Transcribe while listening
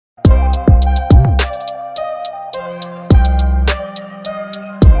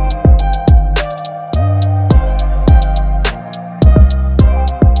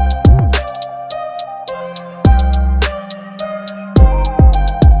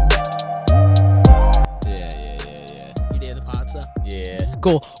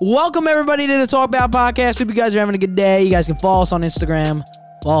Cool. Welcome, everybody, to the Talk About Podcast. Hope you guys are having a good day. You guys can follow us on Instagram,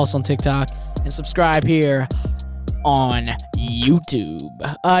 follow us on TikTok, and subscribe here on YouTube.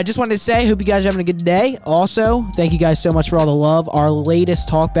 I just wanted to say, hope you guys are having a good day. Also, thank you guys so much for all the love. Our latest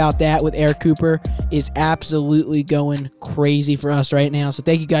Talk About That with Eric Cooper is absolutely going crazy for us right now. So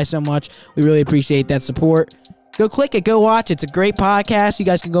thank you guys so much. We really appreciate that support. Go click it. Go watch. It's a great podcast. You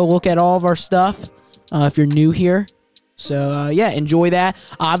guys can go look at all of our stuff if you're new here. So, enjoy that.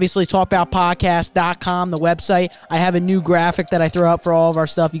 Obviously, talkaboutpodcast.com, the website. I have a new graphic that I throw up for all of our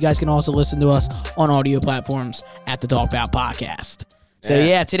stuff. You guys can also listen to us on audio platforms at the Talk About Podcast.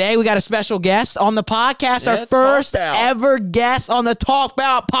 So, today we got a special guest on the podcast. Our first ever guest on the Talk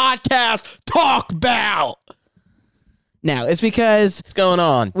About Podcast. Talk About. Now, it's because what's going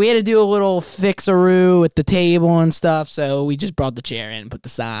on? We had to do a little fixaroo with the table and stuff, so we just brought the chair in and put the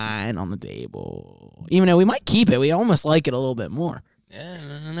sign on the table. Even though we might keep it, we almost like it a little bit more. Yeah,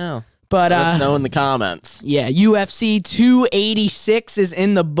 I don't know. But let us know in the comments. Yeah, UFC 286 is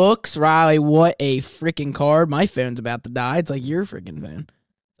in the books. Riley, what a freaking card. My phone's about to die. It's like your freaking phone.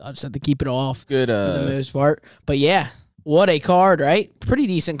 So I'll just have to keep it off good for the most part. But yeah, what a card, right? Pretty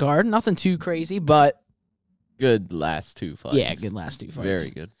decent card. Nothing too crazy, but good last two fights. Yeah, good last two fights.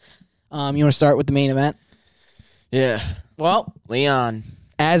 Very good. You want to start with the main event? Yeah. Well, Leon.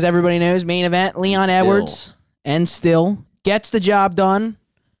 As everybody knows, main event, Leon Edwards, and still gets the job done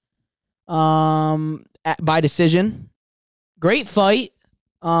by decision. Great fight.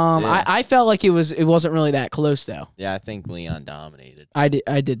 I felt like it wasn't really that close, though. Yeah, I think Leon dominated. I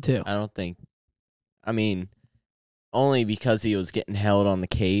did too. I mean, only because he was getting held on the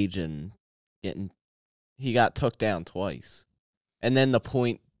cage and he got took down twice. And then the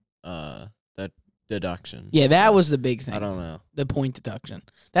point that deduction. Yeah, that was the big thing. I don't know. The point deduction.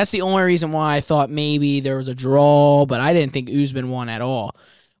 That's the only reason why I thought maybe there was a draw, but I didn't think Usman won at all.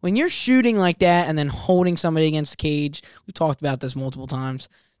 When you're shooting like that and then holding somebody against the cage, we've talked about this multiple times,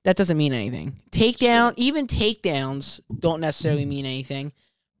 that doesn't mean anything. Even takedowns don't necessarily mean anything,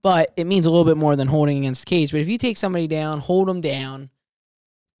 but it means a little bit more than holding against the cage. But if you take somebody down, hold them down.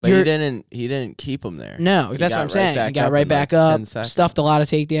 But he didn't keep him there. No, that's what I'm saying. He got right back up, stuffed a lot of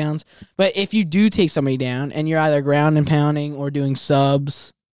takedowns. But if you do take somebody down and you're either ground and pounding or doing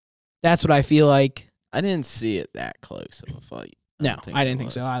subs, that's what I feel like. I didn't see it that close of a fight. No, I didn't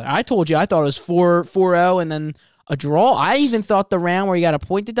think so either. I told you, I thought it was 4-0 and then a draw. I even thought the round where he got a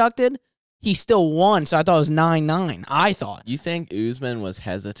point deducted, he still won, so I thought it was 9-9. I thought. You think Usman was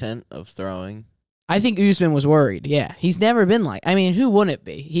hesitant of throwing? I think Usman was worried, yeah. He's never been like... I mean, who wouldn't it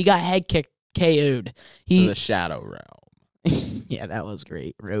be? He got head kicked, KO'd. To the Shadow Realm. Yeah, that was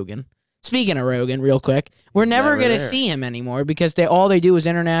great. Rogan. Speaking of Rogan, real quick, we're never going to see him anymore because all they do is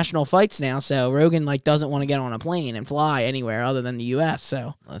international fights now, so Rogan doesn't want to get on a plane and fly anywhere other than the U.S.,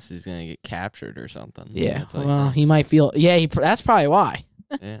 so... Unless he's going to get captured or something. Yeah, he might feel... Yeah, that's probably why.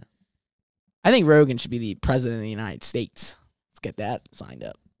 Yeah. I think Rogan should be the president of the United States. Let's get that signed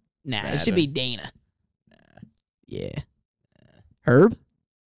up. Nah, it should be Dana. Yeah. Herb?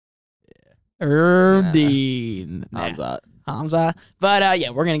 Yeah. Herb Dean. Hamza. But,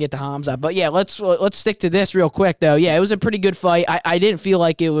 we're going to get to Hamza. But, yeah, let's stick to this real quick, though. Yeah, it was a pretty good fight. I didn't feel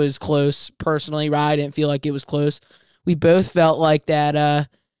like it was close, personally. Ryan didn't feel like it was close. We both felt like that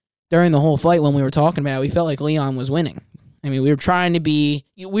during the whole fight when we were talking about it, we felt like Leon was winning. I mean, we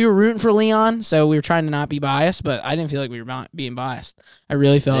were rooting for Leon, so we were trying to not be biased, but I didn't feel like we were being biased. I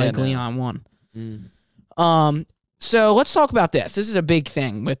really felt like Leon won. So let's talk about this. This is a big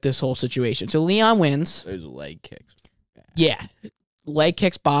thing with this whole situation. So Leon wins. Those leg kicks. Yeah. Leg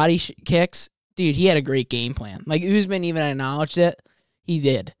kicks, body kicks. Dude, he had a great game plan. Like, Usman even acknowledged it. He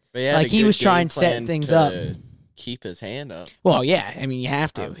did. Like, he was trying to set things up. Keep his hand up. Well, yeah. I mean, you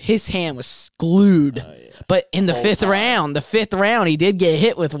have to. His hand was glued. Yeah. But in the fifth round, he did get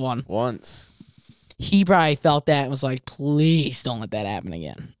hit with one. Once. He probably felt that and was like, please don't let that happen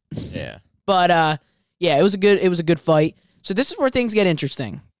again. Yeah. But, yeah, it was a good fight. So this is where things get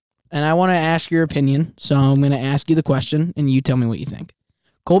interesting. And I want to ask your opinion. So I'm going to ask you the question, and you tell me what you think.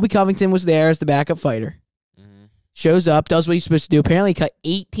 Colby Covington was there as the backup fighter. Mm-hmm. Shows up, does what he's supposed to do. Apparently cut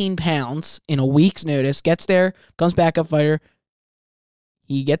 18 pounds in a week's notice. Gets there, becomes backup fighter.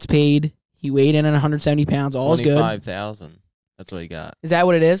 He gets paid. He weighed in at 170 pounds. All is good. 25,000. That's what he got. Is that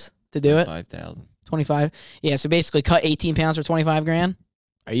what it is to do 25,000. 25. Yeah, so basically cut 18 pounds for 25 grand.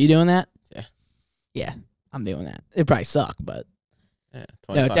 Are you doing that? Yeah. Yeah, I'm doing that. It'd probably suck, but Yeah, No,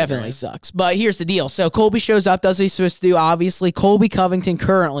 it 25 definitely grand. sucks. But here's the deal. So Colby shows up, does what he's supposed to do. Obviously, Colby Covington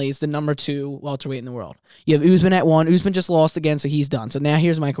currently is the number 2 welterweight in the world. You have Usman at 1. Usman just lost again, so he's done. So now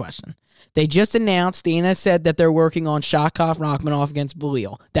here's my question. They just announced, Dana said that they're working on Shakov Rachmanov against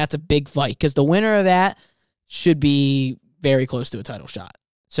Belal. That's a big fight because the winner of that should be very close to a title shot.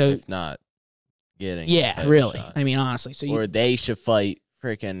 So If not getting a yeah, title really. shot. I mean, honestly. So Or they should fight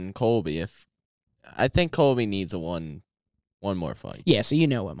freaking Colby. I think Colby needs one more fight. yeah, so you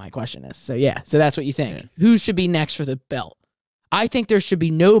know what my question is. So yeah, so that's what you think. Yeah. Who should be next for the belt? I think there should be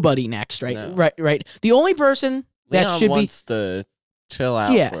nobody next, right? No. Right. The only person that Leon should wants to chill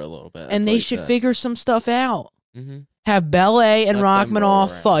out Yeah. for a little bit. and they should figure some stuff out. Mm-hmm. Have Belay and Let them roll Rachmanov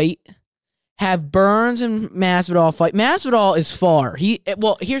around. fight. Have Burns and Masvidal fight. Masvidal is far.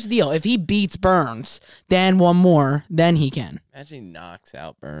 Here's the deal. If he beats Burns, then one more, then he can. Imagine he knocks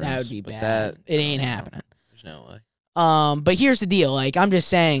out Burns. That would be but bad. It ain't no, happening. There's no way. But here's the deal. Like, I'm just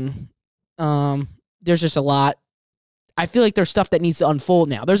saying, there's just a lot. I feel like there's stuff that needs to unfold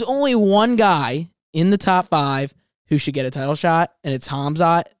now. There's only one guy in the top 5 who should get a title shot, and it's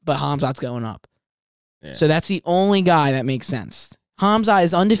Hamzat, but Hamzat's going up. Yeah. So that's the only guy that makes sense. Hamzat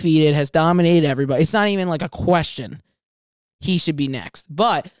is undefeated, has dominated everybody. It's not even like a question. He should be next.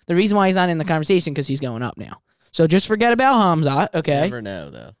 But the reason why he's not in the conversation because he's going up now. So just forget about Hamzat, okay? Never know,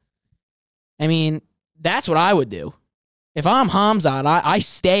 though. I mean, that's what I would do. If I'm Hamzat, I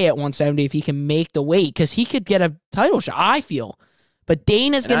stay at 170 if he can make the weight because he could get a title shot, I feel. But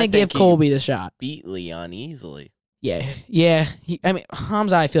Dana's And going I to give think he- Colby the shot. Beat Leon easily. Yeah.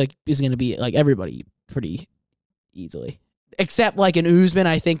 Hamzat, I feel like, is going to beat like everybody pretty easily. Except like an Usman,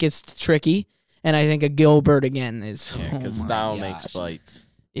 I think it's tricky. And I think a Gilbert, again, is... Yeah, because oh my style makes gosh. fights.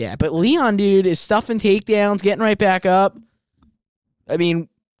 Yeah, but Leon, dude, is stuffing takedowns, getting right back up. I mean,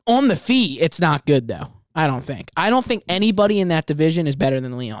 on the feet, it's not good, though. I don't think. I don't think anybody in that division is better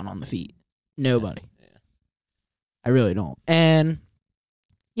than Leon on the feet. Nobody. Yeah. I really don't. And,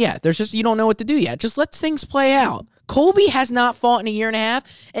 yeah, there's just, you don't know what to do yet. Just let things play out. Colby has not fought in a year and a half.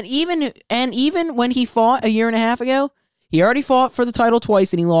 And even when he fought a year and a half ago, he already fought for the title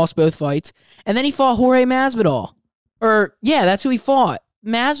twice and he lost both fights. And then he fought Jorge Masvidal. That's who he fought.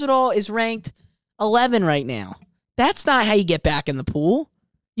 Masvidal is ranked 11 right now. That's not how you get back in the pool.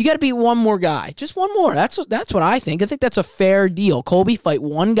 You got to beat one more guy. Just one more. That's what I think. I think that's a fair deal. Colby, fight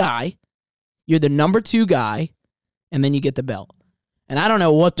one guy. You're the number 2 guy. And then you get the belt. And I don't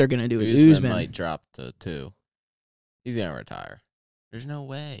know what they're going to do with Usman. Might drop to 2. He's going to retire. There's no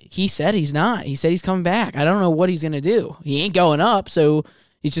way. He said he's not. He said he's coming back. I don't know what he's going to do. He ain't going up, so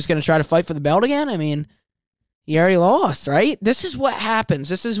he's just going to try to fight for the belt again? I mean, he already lost, right? This is what happens.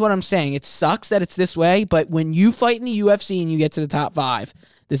 This is what I'm saying. It sucks that it's this way, but when you fight in the UFC and you get to the top 5,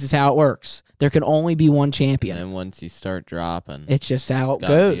 this is how it works. There can only be one champion. And once you start dropping, It's just how it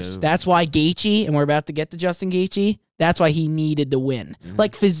gotta be goes. over. That's why Gaethje, and we're about to get to Justin Gaethje, that's why he needed the win. Mhm.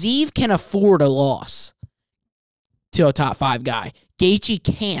 Like, Fiziev can afford a loss to a top 5 guy. Gaethje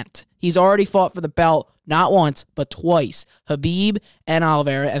can't. He's already fought for the belt not once, but twice. Habib and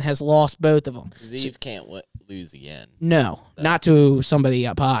Oliveira, and has lost both of them. Zeev can't lose again. No, not to somebody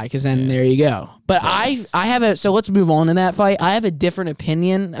up high, because then Yeah. there you go. But Yes. I have so let's move on in that fight. I have a different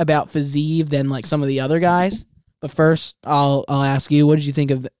opinion about Fiziev than like some of the other guys. But first, I'll ask you, what did you think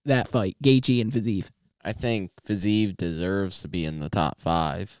of that fight, Gaethje and Fiziev? I think Fiziev deserves to be in the top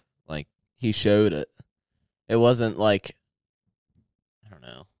 5. Like, he showed it. It wasn't like, I don't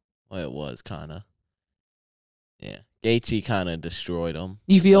know what it was, kind of. Yeah. Gaethje kind of destroyed him.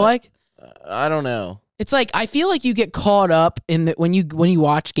 You feel But- like? I don't know. It's like, I feel like you get caught up in the when you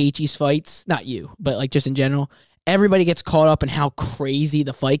watch Gaethje's fights, not you, but like just in general, everybody gets caught up in how crazy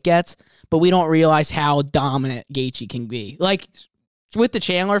the fight gets, but we don't realize how dominant Gaethje can be. Like with the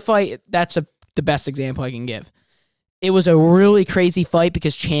Chandler fight, that's the best example I can give. It was a really crazy fight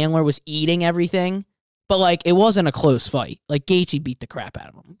because Chandler was eating everything, but like it wasn't a close fight. Like Gaethje beat the crap out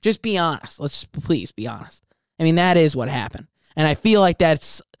of him. Just be honest. Please be honest. I mean, that is what happened. And I feel like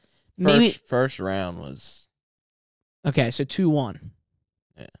that's maybe First round was okay, so 2-1.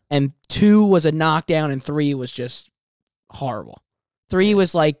 Yeah. And 2 was a knockdown and 3 was just horrible. 3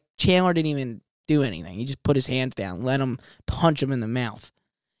 was like Chandler didn't even do anything. He just put his hands down, let him punch him in the mouth.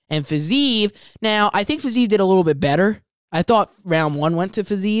 And Fiziev, now I think Fiziev did a little bit better. I thought round 1 went to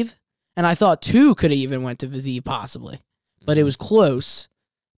Fiziev, and I thought 2 could have even went to Fiziev possibly. But it was close.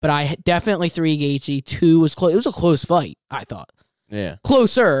 But I definitely 3 Gaethje, 2 was close. It was a close fight, I thought. yeah,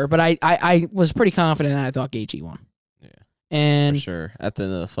 Closer, but I was pretty confident that I thought Gaethje won. yeah, And for sure. At the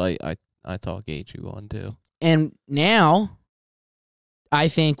end of the fight, I thought Gaethje won too. And now, I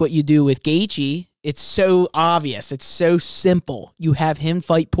think what you do with Gaethje It's so obvious. It's so simple. You have him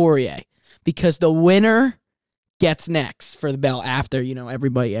fight Poirier because the winner gets next for the belt after,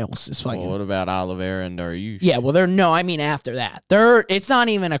 everybody else is fighting. Well, what about Oliveira and Dariush? Yeah, well, I mean after that. It's not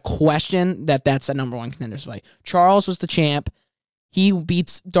even a question that that's a number one contenders fight. Charles was the champ. He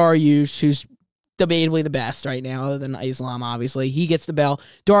beats Dariush, who's debatably the best right now, other than Islam, obviously. He gets the belt.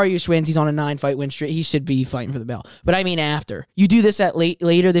 Dariush wins. He's on a 9-fight win streak. He should be fighting for the belt. But I mean after. You do this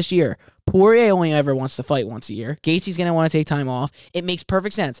later this year. Poirier only ever wants to fight once a year. Gaethje's going to want to take time off. It makes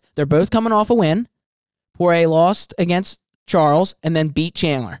perfect sense. They're both coming off a win. Poirier lost against Charles and then beat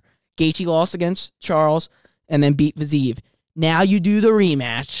Chandler. Gaethje lost against Charles and then beat Viziev. Now you do the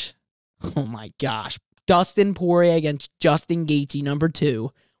rematch. Oh my gosh. Dustin Poirier against Justin Gaethje, number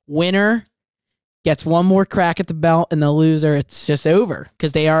 2. Winner gets one more crack at the belt, and the loser, it's just over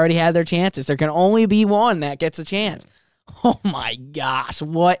because they already had their chances. There can only be one that gets a chance. Oh my gosh,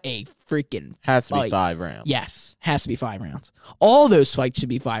 what a freaking Has to fight. be 5 rounds. Yes, has to be 5 rounds. All those fights should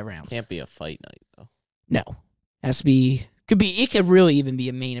be 5 rounds. Can't be a fight night, though. No. Has to be, it could really even be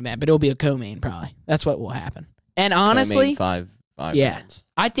a main event, but it'll be a co-main probably. That's what will happen. And honestly, five yeah, rounds.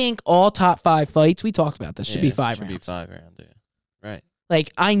 I think all top 5 fights, we talked about this, should be 5 rounds. Should be 5 rounds, yeah. Right.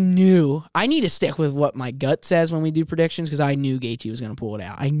 Like, I need to stick with what my gut says when we do predictions because I knew Gaethje was going to pull it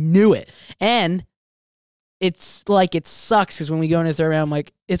out. I knew it. And it's like it sucks because when we go into the third round, I'm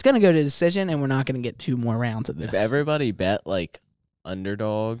like, it's going to go to decision and we're not going to get 2 more rounds of this. If everybody bet,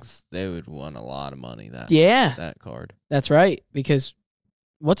 underdogs, they would win a lot of money that card. That's right. Because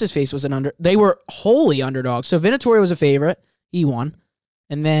what's-his-face was they were wholly underdogs. So Vinatoria was a favorite. He won.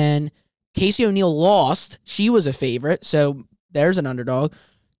 And then Casey O'Neill lost. She was a favorite. So there's an underdog.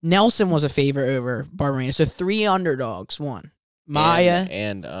 Nelson was a favorite over Barberena. So 3 underdogs won. Maya.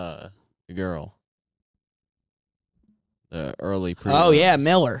 And the girl. The early Oh, yeah,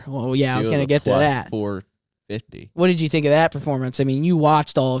 Miller. Well, yeah, I was going to get to that. 450. What did you think of that performance? I mean, you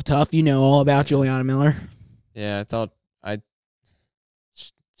watched all of Tough. You know all about Juliana Miller. Yeah, I thought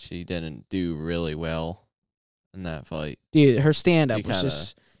she didn't do really well in that fight. Dude, her stand-up was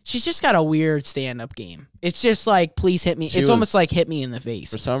just... She's just got a weird stand-up game. It's just like, please hit me. It's almost like hit me in the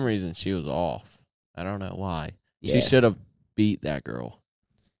face. For some reason, she was off. I don't know why. Yeah. She should have beat that girl.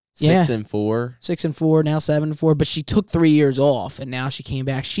 6-4. 6-4, now 7-4. But she took 3 years off, and now she came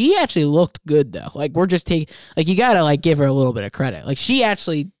back. She actually looked good, though. Like, we're just taking... Like, you got to, give her a little bit of credit. Like, she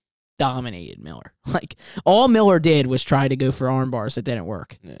actually dominated Miller. Like, all Miller did was try to go for arm bars that didn't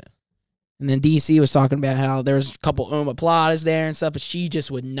work. Yeah. And then DC was talking about how there was a couple omoplatas there and stuff, but she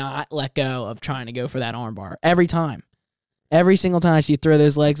just would not let go of trying to go for that armbar every time. Every single time she'd throw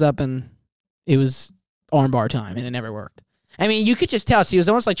those legs up, and it was armbar time, and it never worked. I mean, you could just tell she was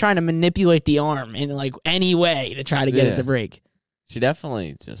almost like trying to manipulate the arm in any way to try to get it to break. She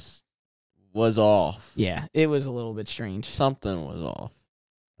definitely just was off. Yeah, it was a little bit strange. Something was off.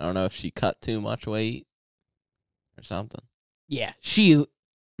 I don't know if she cut too much weight or something. Yeah,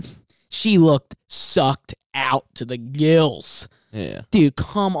 she looked sucked out to the gills. Yeah. Dude,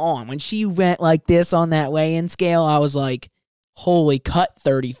 come on. When she went like this on that weigh-in scale, I was like, holy, cut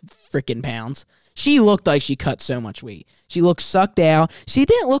 30 freaking pounds. She looked like she cut so much weight. She looked sucked out. She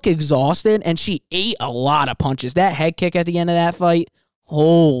didn't look exhausted, and she ate a lot of punches. That head kick at the end of that fight,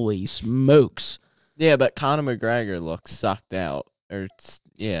 holy smokes. Yeah, but Conor McGregor looked sucked out.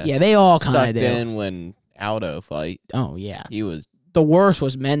 Yeah, they all kind of sucked do. in when Aldo fight. Oh, yeah. He was... The worst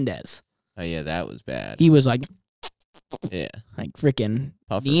was Mendez. Oh, yeah, that was bad. He was like... Yeah. Like freaking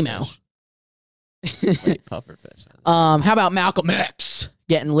Nemo. Wait, pufferfish. How about Malcolm X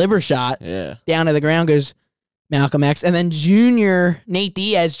getting liver shot? Yeah. Down to the ground goes Malcolm X. And then Nate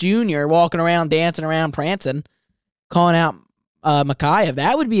Diaz Jr. walking around, dancing around, prancing, calling out Makayev.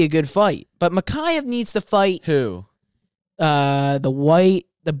 That would be a good fight. But Makayev needs to fight... Who?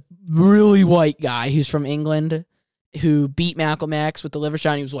 The really white guy who's from England who beat Malcolm X with the liver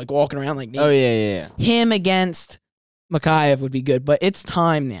shot. And he was walking around like Nate. Oh, yeah. Him against Makayev would be good, but it's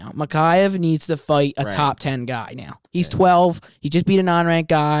time now. Makayev needs to fight a top 10 guy now. He's 12. He just beat a non-ranked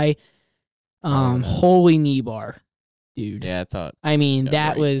guy. Holy knee bar, dude. Yeah, I mean,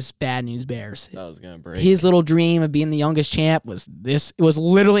 that was bad news bears. That was going to break. His little dream of being the youngest champ was this. It was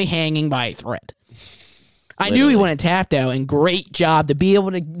literally hanging by a thread. I knew he wouldn't tap, though, and great job to be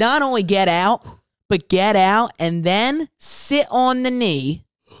able to not only get out, but get out and then sit on the knee,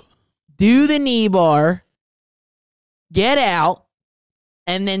 do the knee bar, get out,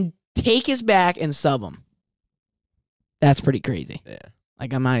 and then take his back and sub him. That's pretty crazy. Yeah.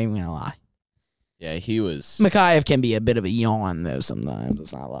 I'm not even going to lie. Yeah, he was... Makayev can be a bit of a yawn, though, sometimes.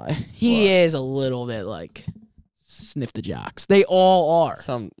 Let's not lie. He is a little bit sniff the jocks. They all are.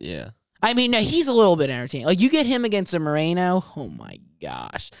 Yeah. I mean, no, he's a little bit entertaining. Like, you get him against a Moreno, oh my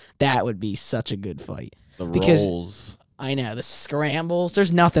gosh. That would be such a good fight. The Because rolls. I know, the scrambles.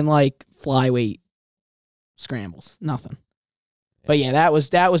 There's nothing like flyweight scrambles. Nothing. But yeah, that was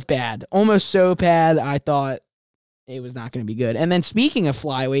bad. Almost so bad, I thought it was not going to be good. And then speaking of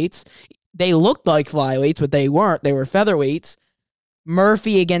flyweights, they looked like flyweights, but they weren't. They were featherweights.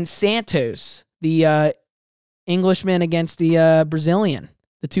 Murphy against Santos, the Englishman against the Brazilian,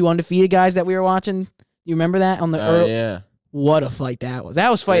 the two undefeated guys that we were watching. You remember that on the early? Yeah. What a fight that was.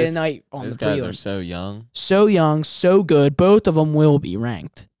 That was fight of the night on the These guys are prelim. so young. So young, so good. Both of them will be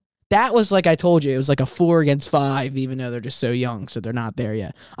ranked. That was, like I told you, it was like a 4 against 5, even though they're just so young, so they're not there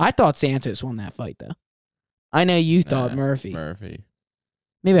yet. I thought Santos won that fight, though. I know you thought Murphy.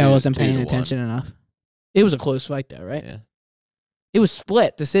 Maybe I wasn't paying attention enough. It was a close fight, though, right? Yeah. It was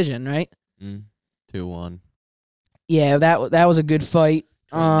split decision, right? 2-1. Yeah, that was a good fight.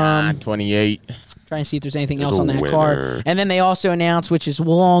 28. Trying to see if there's anything else on that card. And then they also announced, which is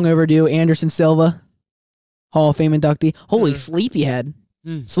long overdue, Anderson Silva, Hall of Fame inductee. Holy sleepyhead.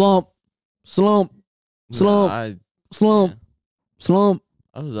 Slump. Nah, Slump. I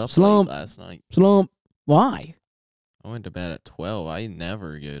was up Slump. late last night. Slump. Why? I went to bed at 12. I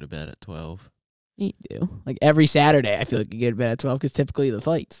never go to bed at 12. You do. Like every Saturday, I feel like you get to bed at 12 because typically the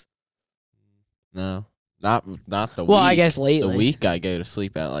fights. No. Not the week. Well, I guess lately. The week I go to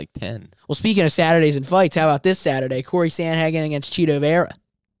sleep at like 10. Well, speaking of Saturdays and fights, how about this Saturday? Corey Sandhagen against Cheeto Vera.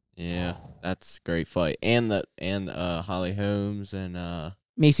 Yeah, that's a great fight. And Holly Holmes and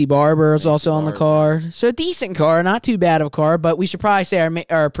Macy Barber is Macy also on the Barber. card. So decent card, not too bad of a card, but we should probably say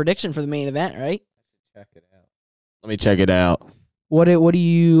our prediction for the main event, right? check it out. Let me check it out. What do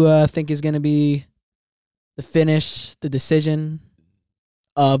you think is going to be the finish, the decision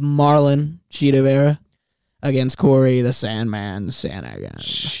of Marlon Cheeto Vera against Corey the Sandman Sandhagen?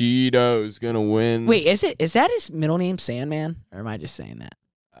 Cheeto's gonna win. Wait, is that his middle name, Sandman, or am I just saying that?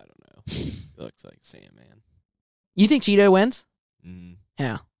 I don't know. It looks like Sandman. You think Cheeto wins? Mm.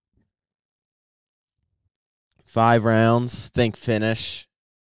 How? 5 rounds. Think finish.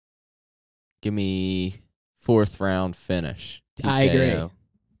 Give me 4th round finish. I agree. TKO.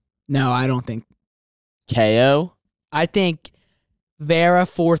 No, I don't think. KO. I think Vera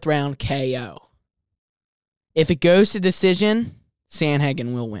 4th round KO. If it goes to decision,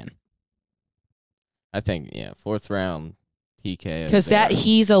 Sandhagen will win. I think 4th round TKO. Because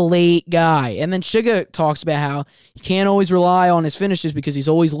he's a late guy. And then Sugar talks about how he can't always rely on his finishes because he's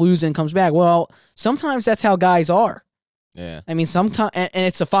always losing and comes back. Well, sometimes that's how guys are. Yeah. I mean, sometimes, and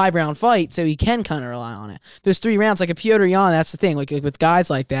it's a 5-round fight, so he can kind of rely on it. There's 3 rounds, like a Piotr Jan, that's the thing. Like with guys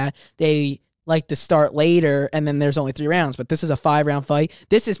like that, they like to start later, and then there's only 3 rounds. But this is a 5-round fight.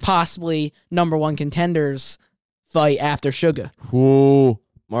 This is possibly number 1 contenders fight after Sugar. Whoa.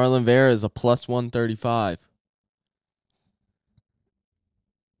 Marlon Vera is a plus 135.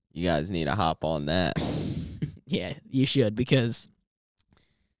 You guys need to hop on that. Yeah, you should, because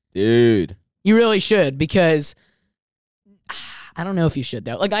Dude. you really should, because I don't know if you should,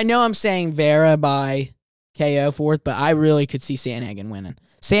 though. Like, I know I'm saying Vera by KO 4th, but I really could see Sandhagen winning.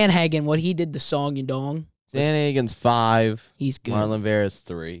 Sandhagen, what he did to Song Yadong. Sandhagen's 5. He's good. Marlon Vera's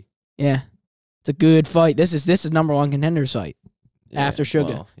 3. Yeah. It's a good fight. This is number 1 contenders fight after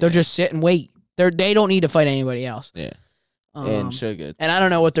Sugar. Well, They'll just sit and wait. They don't need to fight anybody else. Yeah. And Sugar. And I don't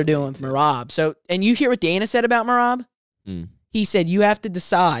know what they're doing with Merab. So, and you hear what Dana said about Merab? He said, you have to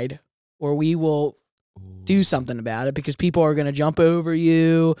decide or we will do something about it because people are going to jump over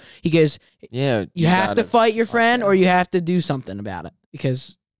you. He goes, yeah, you have to fight your friend or you have to do something about it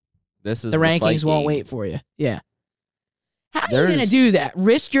because this is the rankings won't game. wait for you. Yeah. How are you going to do that?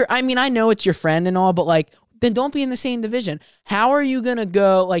 Risk your, I mean, I know it's your friend and all, but like, then don't be in the same division. How are you going to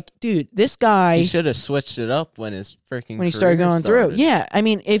go, like, dude, this guy. He should have switched it up when his freaking when he started going through. Yeah. I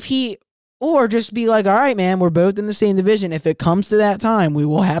mean, if he, or just be like, all right, man, we're both in the same division. If it comes to that time, we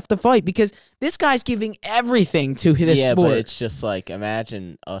will have to fight because this guy's giving everything to this sport. Yeah, but it's just like,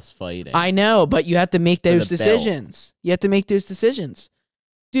 imagine us fighting. I know, but you have to make those decisions. You have to make those decisions.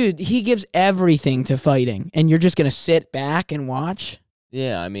 Dude, he gives everything to fighting, and you're just going to sit back and watch?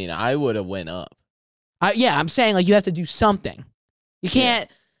 Yeah, I mean, I would have went up. I'm saying, like, you have to do something. You can't...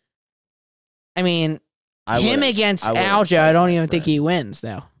 I mean, him against Alja, I don't even think he wins,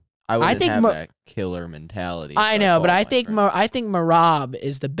 though. I think have that killer mentality. I know, but I think Merab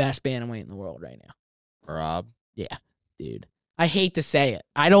is the best bantamweight in the world right now. Merab? Yeah, dude. I hate to say it.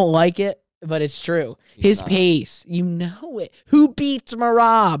 I don't like it, but it's true. His pace, you know it. Who beats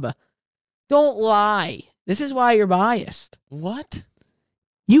Merab? Don't lie. This is why you're biased. What?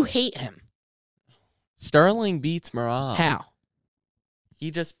 You hate him. Sterling beats Merab. How?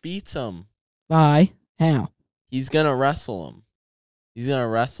 He just beats him. Why? How? He's gonna wrestle him. He's gonna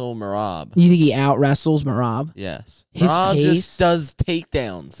wrestle Merab. You think he out wrestles Merab? Yes. His Merab pace? just does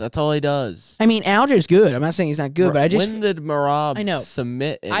takedowns. That's all he does. I mean, Alger's good. I'm not saying he's not good, but I just when did Merab I know.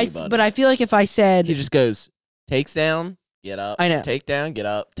 submit anybody? But I feel like if I said he just goes, takes down, get up. I know. Take down, get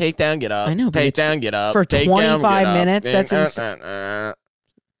up. Take down, get up. I know, but Take it's down, get up. for take 25 down, get up. minutes, that's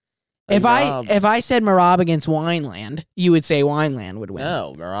if I said Merab against Wineland, you would say Wineland would win.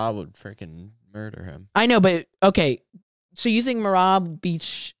 No, Merab would freaking murder him. I know, but okay. So you think Merab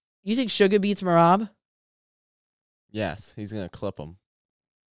beats? You think Sugar beats Merab? Yes, he's gonna clip him.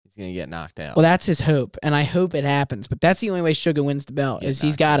 He's gonna get knocked out. Well, that's his hope, and I hope it happens. But that's the only way Sugar wins the belt is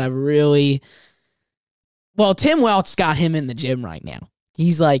he's got a really. Well, Tim Welch's got him in the gym right now.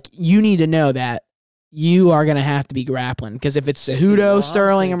 He's like, you need to know that you are gonna have to be grappling because if it's Cejudo,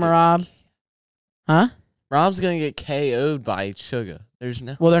 Sterling, and Merab, huh? Merab's gonna get KO'd by Sugar. There's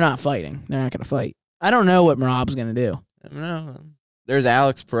no. Well, they're not fighting. They're not gonna fight. I don't know what Merab's gonna do. I don't know. There's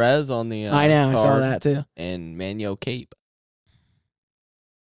Alex Perez on the I know, I saw card, that too. and Manuel Cape.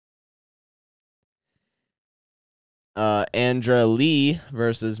 Andra Lee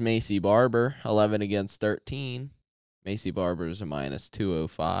versus Macy Barber, 11 against 13. Macy Barber's a minus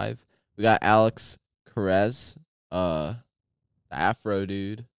 205. We got Alex Perez, the Afro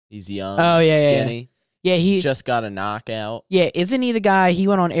dude. He's young, skinny. Yeah, he just got a knockout. Yeah, isn't he the guy? He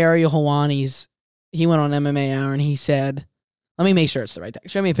went on Ariel Helwani's. He went on MMA Hour and he said, "Let me make sure it's the right guy.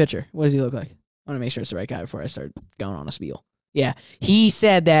 Show me a picture. What does he look like? I want to make sure it's the right guy before I start going on a spiel." Yeah, he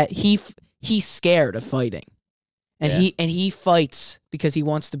said that he's scared of fighting, and he fights because he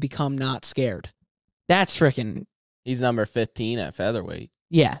wants to become not scared. That's freaking. He's number 15 at featherweight.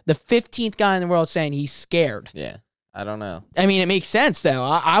 Yeah, the 15th guy in the world saying he's scared. Yeah, I don't know. I mean, it makes sense though.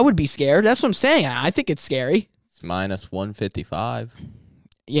 I would be scared. That's what I'm saying. I think it's scary. It's minus 155.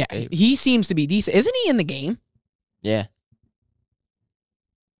 Yeah, he seems to be decent. Isn't he in the game? Yeah.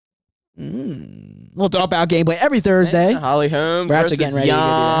 We'll talk about gameplay every Thursday. Holly Holmes Rats are getting ready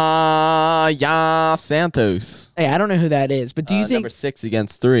Ya Santos. Hey, I don't know who that is, but do you think number 6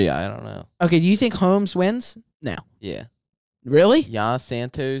 against 3? I don't know. Okay, do you think Holmes wins? No. Yeah. Really? Ya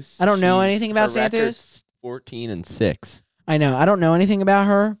Santos. I don't know anything about her Santos. 14-6. I know. I don't know anything about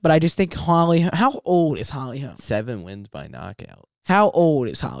her, but I just think Holly. How old is Holly Holmes? 7 wins by knockout. How old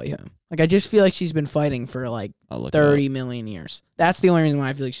is Holly Holm? Like, I just feel like she's been fighting for like 30 million years. That's the only reason why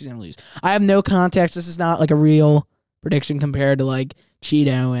I feel like she's going to lose. I have no context. This is not like a real prediction compared to like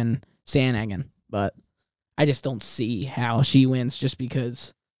Cheeto and Sandhagen, but I just don't see how she wins just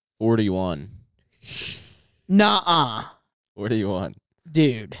because. 41. Nuh-uh. 41.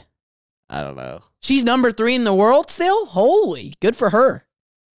 Dude. I don't know. She's number 3 in the world still? Holy. Good for her.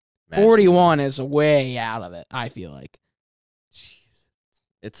 Imagine 41 is way out of it, I feel like.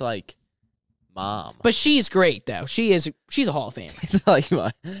 It's like mom. But she's great though. She's a Hall of Famer. It's like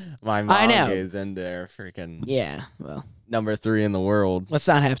my mom I know. goes in there freaking well. number 3 in the world. Let's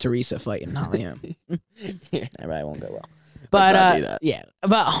not have Teresa fighting Holly Holm. Yeah. That probably won't go well. But yeah.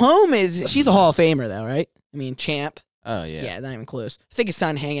 But Holm she's a Hall of Famer though, right? I mean, champ. Oh yeah. Yeah, not even close. I think it's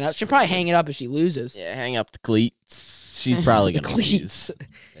time to hang it up. She'll probably hang it up if she loses. Yeah, hang up the cleats. She's probably gonna lose.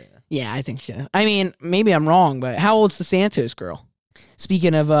 Yeah, I think so. I mean, maybe I'm wrong, but how old's the Santos girl?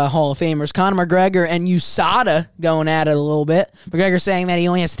 Speaking of Hall of Famers, Conor McGregor and USADA going at it a little bit. McGregor saying that he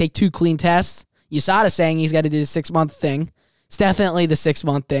only has to take 2 clean tests. USADA saying he's got to do the 6-month thing. It's definitely the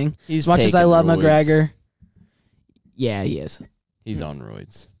 6-month thing. He's as much as I love roids. McGregor. Yeah, he is. He's on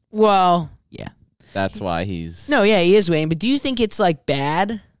roids. Well, yeah. That's why he's... No, yeah, he is, Wayne. But do you think it's, like,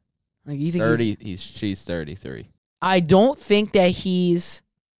 bad? Like, you think 30, she's 33. I don't think that he's...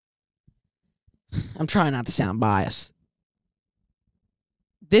 I'm trying not to sound biased.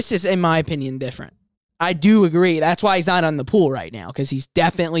 This is, in my opinion, different. I do agree. That's why he's not on the pool right now, because he's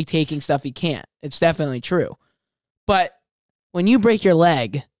definitely taking stuff he can't. It's definitely true. But when you break your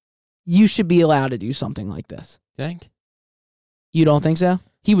leg, you should be allowed to do something like this. Think? You don't think so?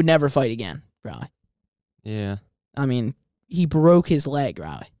 He would never fight again, probably. Yeah. I mean, he broke his leg,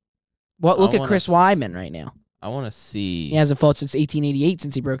 probably. Look at Chris Weidman right now. I want to see... He hasn't fought since 1888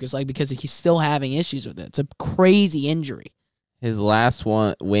 since he broke his leg because he's still having issues with it. It's a crazy injury. His last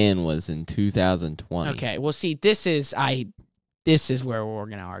win was in 2020. Okay, well, see, this is where we're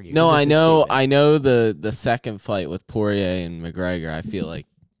gonna argue. No, I know the second fight with Poirier and McGregor. I feel like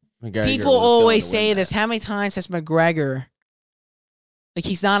McGregor. People always say this. How many times has McGregor? Like,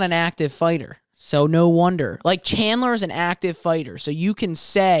 he's not an active fighter, so no wonder. Like, Chandler's an active fighter, so you can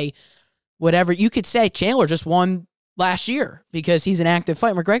say whatever you could say. Chandler just won last year because he's an active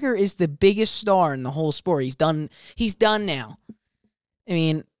fighter. McGregor is the biggest star in the whole sport. He's done now. I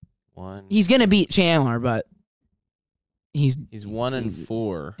mean, One. he's gonna beat Chandler, but he's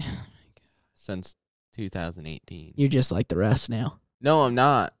 1-4 since 2018. You're just like the rest now. No, I'm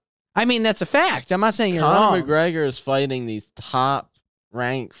not. I mean, that's a fact. I'm not saying you're Conor wrong. McGregor is fighting these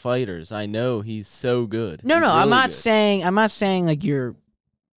top-ranked fighters. I know he's so good. No, He's I'm really not good. saying. I'm not saying like you're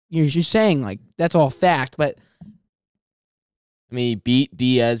just saying like that's all fact. But I mean, he beat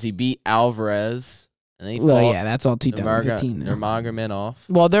Diaz. He beat Alvarez. And they well, fought yeah, that's all 2015. though. Nurmagomedov.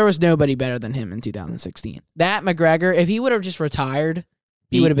 Well, there was nobody better than him in 2016. That McGregor, if he would have just retired,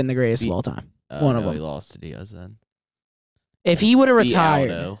 he would have been the greatest of all time. One of them. He lost to Diaz then. If he would have retired,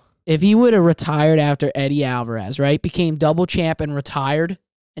 Aldo. if he would have retired after Eddie Alvarez, right, became double champ and retired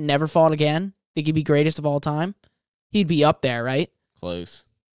and never fought again, think he'd be greatest of all time? He'd be up there, right? Close.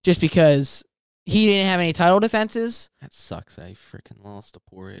 Just because he didn't have any title defenses. That sucks. I freaking lost to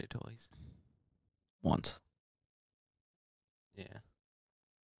Poirier twice. Once. Yeah.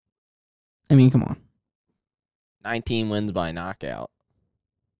 I mean, come on. 19 wins by knockout.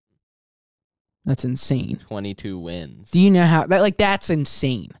 That's insane. 22 wins. Do you know how that's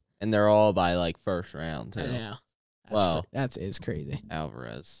insane? And they're all by like first round too. Yeah. Wow. That is crazy.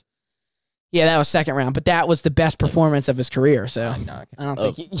 Alvarez. Yeah, that was second round, but that was the best performance of his career, so I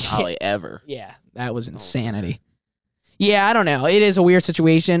don't think probably ever. Yeah, that was insanity. Yeah, I don't know. It is a weird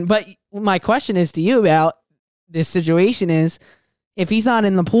situation, but my question is to you about this situation is if he's not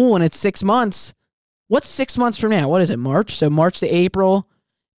in the pool and it's 6 months, what's 6 months from now? What is it, March? So March to April,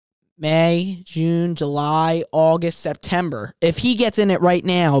 May, June, July, August, September. If he gets in it right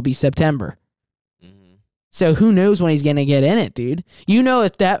now, it'll be September. Mm-hmm. So who knows when he's going to get in it, dude? You know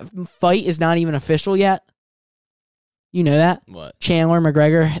if that fight is not even official yet? You know that? What? Chandler,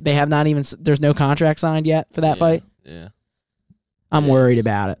 McGregor, they have not even, there's no contract signed yet for that fight? Yeah. I'm worried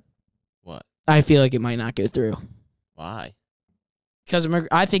about it. What? I feel like it might not go through. Why? Because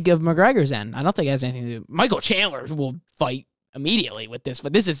I think of McGregor's end. I don't think it has anything to do. Michael Chandler will fight immediately with this,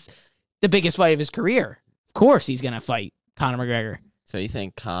 but this is the biggest fight of his career. Of course he's going to fight Conor McGregor. So you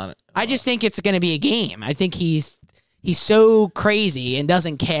think Conor... I just think it's going to be a game. I think he's so crazy and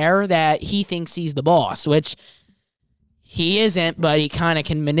doesn't care that he thinks he's the boss, which he isn't, but he kind of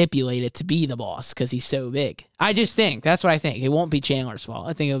can manipulate it to be the boss because he's so big. I just think. That's what I think. It won't be Chandler's fault.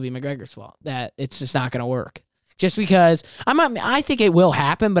 I think it'll be McGregor's fault. That it's just not going to work. Just because I think it will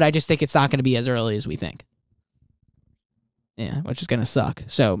happen, but I just think it's not going to be as early as we think. Yeah, which is going to suck.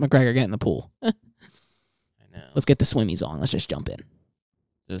 So, McGregor, get in the pool. I know. Let's get the swimmies on. Let's just jump in.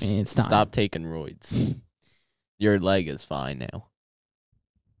 Just it's time. Stop taking roids. Your leg is fine now.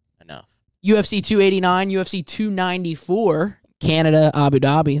 Enough. UFC 289, UFC 294, Canada, Abu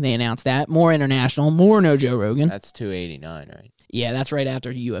Dhabi. They announced that. More international. More no Joe Rogan. That's 289, right? Yeah, that's right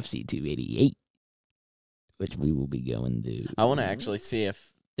after UFC 288, which we will be going to. I want to actually see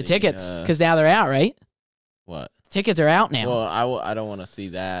if... The tickets, because now they're out, right? What? Tickets are out now. Well, I don't want to see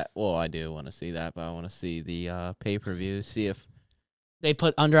that. Well, I do want to see that, but I want to see the pay-per-view, see if... They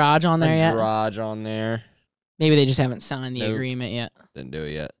put Andrade on there yet? Andrade on there. Maybe they just haven't signed the Nope. agreement yet. Didn't do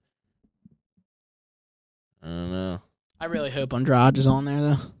it yet. I don't know. I really hope Andrade is on there,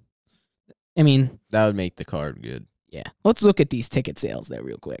 though. I mean... That would make the card good. Yeah. Let's look at these ticket sales there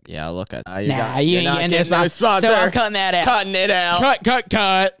real quick. Yeah, I'll look at... You ain't getting this sponsor. So I'm cutting that out. Cutting it out.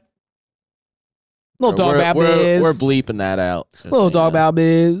 Cut. Little dog about biz. We're bleeping that out. Little dog about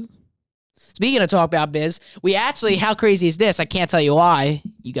biz. Speaking of talk about biz, we actually, how crazy is this? I can't tell you why.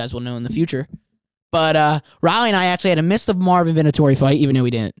 You guys will know in the future. But Riley and I actually had to miss the Marvin Vinatieri fight, even though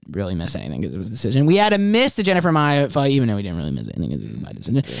we didn't really miss anything because it was a decision. We had to miss the Jennifer Maia fight, even though we didn't really miss anything because it was my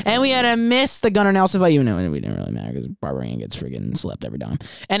decision. And we had to miss the Gunnar Nelson fight, even though we didn't really matter because Barbarian gets friggin' slept every time.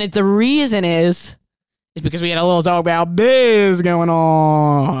 And the reason is because we had a little talk about biz going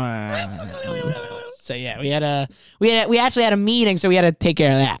on. So yeah, we actually had a meeting, so we had to take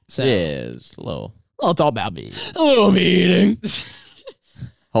care of that. So Yeah, it's a little talk about biz. A little meeting.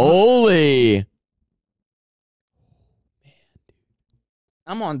 holy.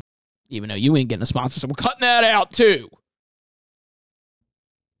 I'm on, even though you ain't getting a sponsor, so we're cutting that out too.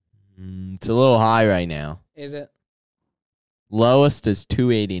 It's a little high right now. Is it? Lowest is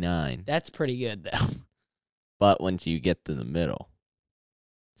 289. That's pretty good though. But once you get to the middle,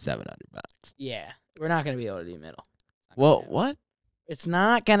 $700. Yeah, we're not gonna be able to do middle. Well, what? It's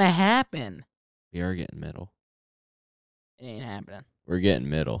not gonna happen. We are getting middle. It ain't happening, We're getting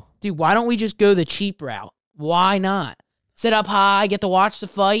middle. dude. Why don't we just go the cheap route? Why not? Sit up high, get to watch the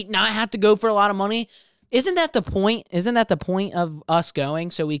fight, not have to go for a lot of money. Isn't that the point? Isn't that the point of us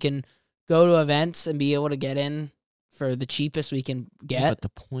going so we can go to events and be able to get in for the cheapest we can get? Yeah, but the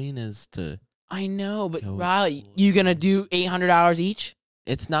point is to... I know, but Go Riley, for it. you gonna do $800 each?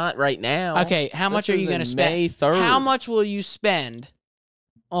 It's not right now. Okay, how much are you going to spend? May 3rd. How much will you spend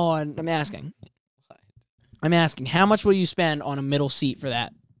on? I'm asking, how much will you spend on a middle seat for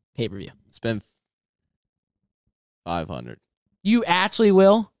that pay-per-view? Spend $500. You actually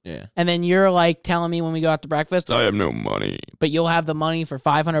will? Yeah. And then you're like telling me when we go out to breakfast, I have no money. but you'll have the money for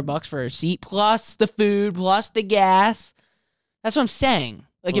 $500 for a seat plus the food plus the gas. That's what I'm saying.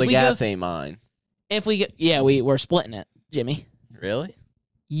 Like Well, if the we gas ain't mine. if we get, yeah, we're splitting it, Jimmy. Really?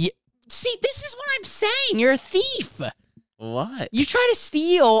 Yeah. See, this is what I'm saying. You're a thief. What? You try to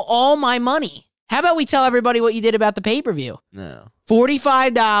steal all my money. How about we tell everybody what you did about the pay-per-view? No.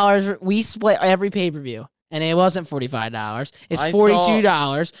 $45. We split every pay-per-view. And it wasn't $45. It's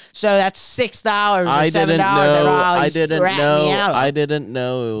 $42. So that's $6 or $7. I didn't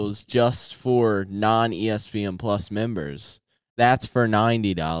know it was just for non-ESPN Plus members. That's for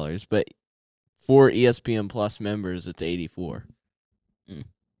 $90, but for ESPN Plus members, it's $84.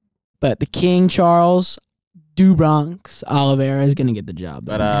 But the King Charles Dubronx Oliveira is going to get the job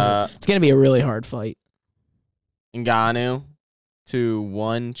done. But it's going to be a really hard fight. Ngannou to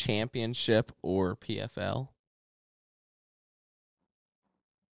one championship or PFL.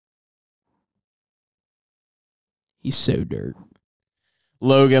 He's so dirt.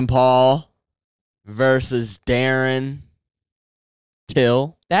 Logan Paul versus Darren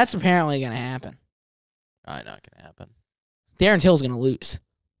Till. That's apparently going to happen. Probably not going to happen. Darren Till's going to lose.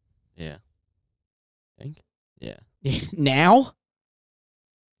 Yeah. Think? Yeah. Now?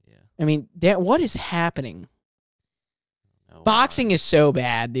 Yeah. I mean, what is happening? No, Boxing is so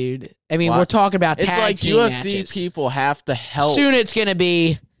bad, dude. I mean, Why? we're talking about It's tag like team UFC matches. people have to help. Soon it's going to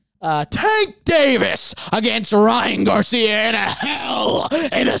be Tank Davis against Ryan Garcia in a hell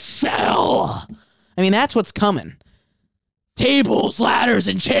in a cell. I mean, that's what's coming. Tables, ladders,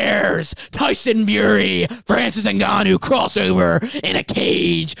 and chairs. Tyson Fury, Francis Ngannou crossover in a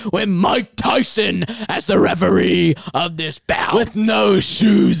cage with Mike Tyson as the referee of this bout. with no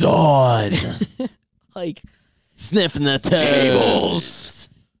shoes on. Like Sniffing the toes. tables,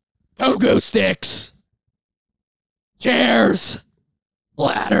 pogo sticks, chairs,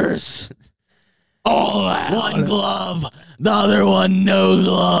 ladders, all that. One glove, the other one no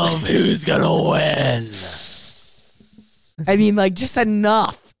glove. Who's gonna win? I mean, like, just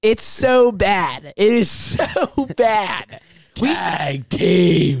enough. It's so bad. It is so bad. Tag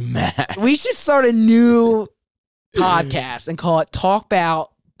team match. We should start a new podcast and call it Talk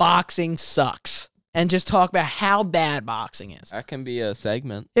About Boxing Sucks. And just talk about how bad boxing is. That can be a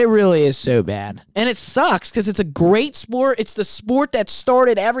segment. It really is so bad. And it sucks because it's a great sport. It's the sport that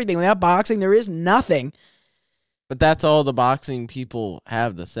started everything. Without boxing, there is nothing. But that's all the boxing people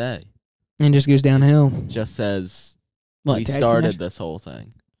have to say. And it just goes downhill. Just says What, we tag team started match? this whole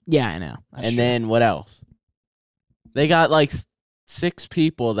thing. Yeah, I know. That's And true. then what else? They got like 6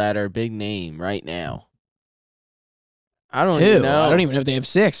 people that are big name right now. I don't even know. I don't even know if they have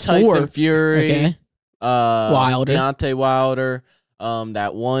 6. Tyson 4. Fury, Okay. Wilder. Deontay Wilder,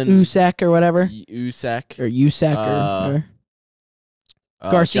 that one Usyk or whatever. Usyk, Or Usyk or whatever.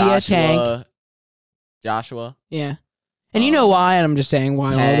 Garcia, Tank. Joshua. Yeah. And you know why, and I'm just saying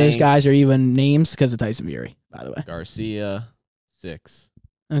why all those Tank. guys are even names, because of Tyson Fury, by the way. Garcia, 6.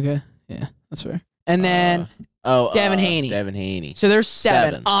 Okay. Yeah, that's fair. And then, Devin Haney. Devin Haney. so there's 7.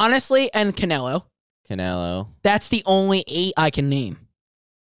 7. Honestly, and Canelo. Canelo. That's the only 8 I can name.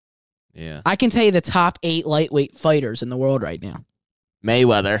 Yeah. I can tell you the top 8 lightweight fighters in the world right now.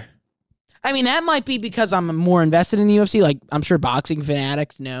 Mayweather. I mean, that might be because I'm more invested in the UFC. Like, I'm sure boxing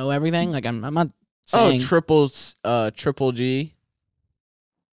fanatics know everything. Like, I'm not saying... Triple G.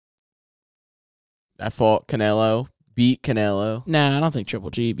 That fought Canelo. Beat Canelo. No, I don't think Triple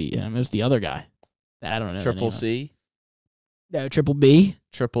G beat him. It was the other guy. That I don't know. the Triple name of. C. No, Triple B.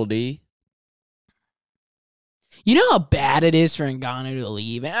 Triple D. You know how bad it is for Ngannou to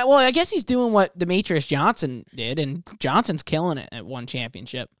leave? Well, I guess he's doing what Demetrius Johnson did, and Johnson's killing it at one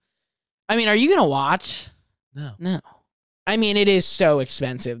championship. I mean, are you going to watch? No. No. I mean, it is so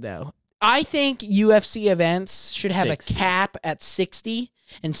expensive, though. I think UFC events should have 60. a cap at 60,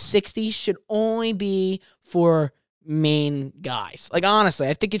 and 60 should only be for main guys. Like, honestly,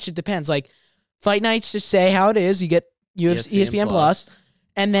 I think it should depend. Like, fight nights, just say how it is. You get ESPN Plus,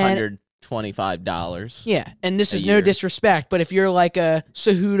 and then... $125. Yeah, and this a is no year. disrespect, but if you're like a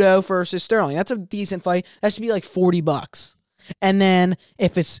Cejudo versus Sterling, that's a decent fight. That should be like $40. And then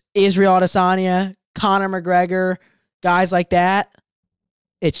if it's Israel Adesanya, Conor McGregor, guys like that,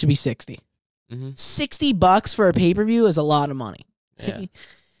 it should be 60. Mm-hmm. $60 for a pay-per-view is a lot of money. Yeah.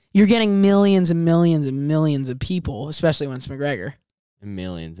 You're getting millions and millions and millions of people, especially when it's McGregor, And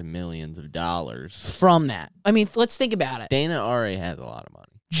millions of dollars. from that. I mean, let's think about it. Dana already has a lot of money.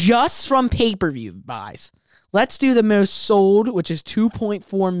 just from pay-per-view buys. Let's do the most sold, which is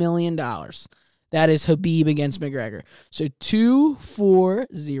 $2.4 million. That is Habib against McGregor. So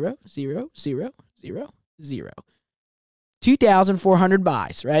 2,400,000. 2,400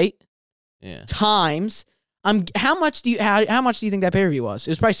 buys, right? Yeah. Times how much do you think that pay-per-view was?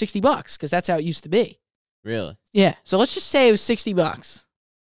 It was probably $60 because that's how it used to be. Really? Yeah. So let's just say it was $60.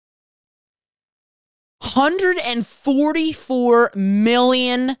 $144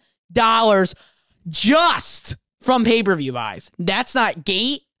 million just from pay-per-view buys. That's not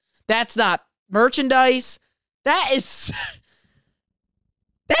gate. That's not merchandise. That's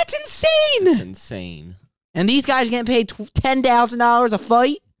insane. That's insane. And these guys getting paid $10,000 a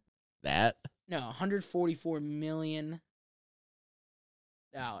fight? That? No, $144 million.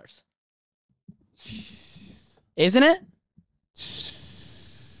 Isn't it?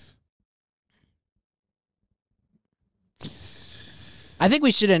 I think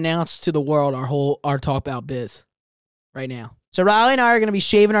we should announce to the world our Talk About Biz right now. So Riley and I are going to be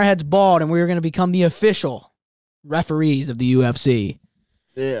shaving our heads bald, and we're going to become the official referees of the UFC.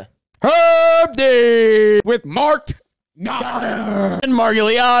 Yeah. Herb Day with Mark Goddard and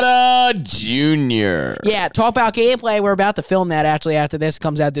Margaliata Jr. Yeah, Talk About Gameplay. We're about to film that actually after this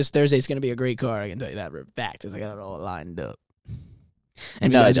comes out this Thursday. It's going to be a great card. I can tell you that for a fact because I got it all lined up.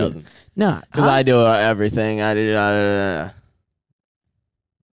 And no, it doesn't. No. Because I do everything. I do. A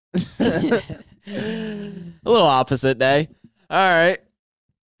little opposite day. All right.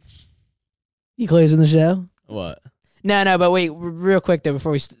 You closing the show? What? No, but wait, real quick though,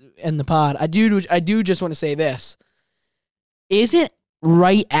 before we end the pod, I do just want to say this. Is it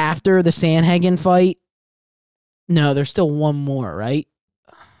right after the Sanhagen fight? No, there's still one more, right?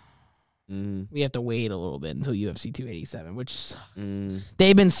 We have to wait a little bit until UFC 287, which sucks.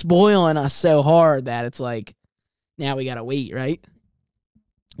 They've been spoiling us so hard that it's like, now we got to wait, right?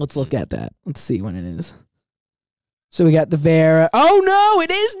 Let's look at that. Let's see when it is. So we got the Vera. Oh, no,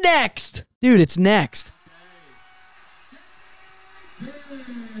 it is next. Dude, it's next.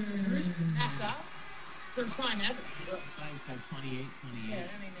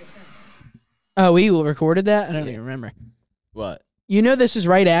 Oh, we recorded that? I don't even remember. What? You know this is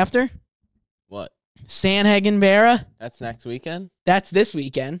right after? What? Sanhagen Vera. That's next weekend? That's this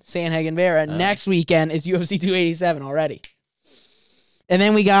weekend. Sanhagen Vera. Next weekend is UFC 287 already. And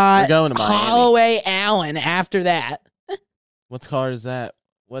then we got Holloway Allen after that. What card is that?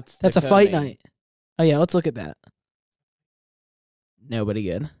 That's a fight night. Oh, yeah, let's look at that. Nobody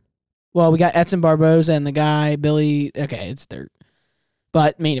good. Well, we got Edson Barboza and the guy, Billy. Okay, it's dirt.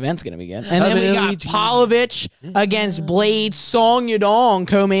 But main event's going to be good. And then we got Pavlovich against Blade Song Yadong,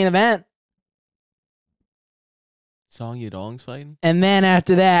 co-main event. Song Yadong's fighting? And then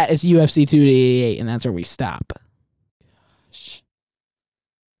after that, it's UFC 288, and that's where we stop. Gosh.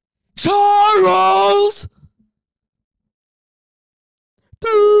 Charles!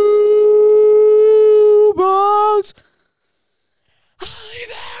 Dubons!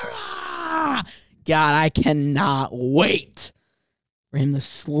 Oliveira! God, I cannot wait for him to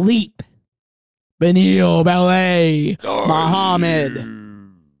sleep. Benil, Ballet, Muhammad.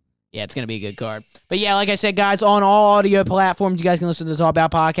 Yeah, it's going to be a good card. But yeah, like I said, guys, on all audio platforms, you guys can listen to the Talk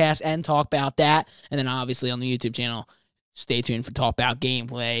About podcast and Talk About that. And then obviously on the YouTube channel, stay tuned for Talk About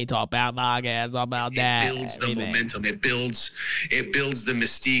Gameplay, Talk About podcast, Talk About that. It builds the momentum. It builds the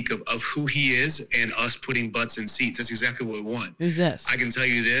mystique of who he is and us putting butts in seats. That's exactly what we want. Who's this? I can tell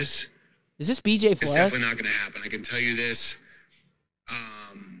you this. Is this BJ Flores? It's definitely not going to happen. I can tell you this.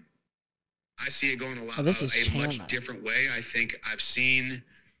 I see it going a much different way. I think I've seen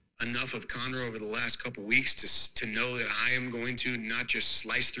enough of Conor over the last couple weeks to know that I am going to not just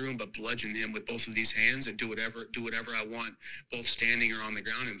slice through him, but bludgeon him with both of these hands and do whatever I want, both standing or on the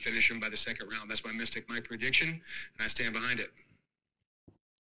ground, and finish him by the second round. That's my prediction, and I stand behind it.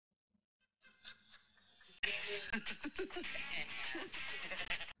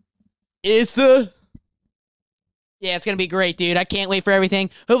 Yeah, it's going to be great, dude. I can't wait for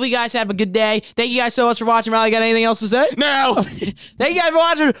everything. Hopefully you guys have a good day. Thank you guys so much for watching. Riley, got anything else to say? No. Thank you guys for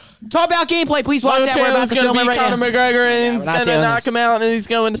watching. Talk About Gameplay. Please watch that. We're about to film it right Conor now. McGregor, and he's going to knock him out, and he's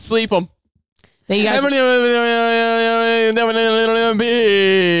going to sleep him. Thank you guys.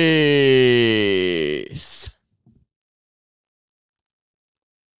 Peace.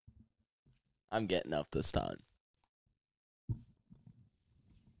 I'm getting up this time.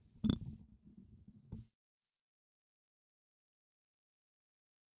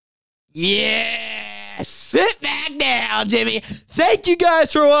 Yeah, sit back down, Jimmy. Thank you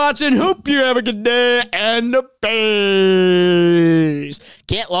guys for watching. Hope you have a good day and peace.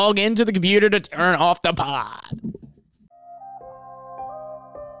 Can't log into the computer to turn off the pod.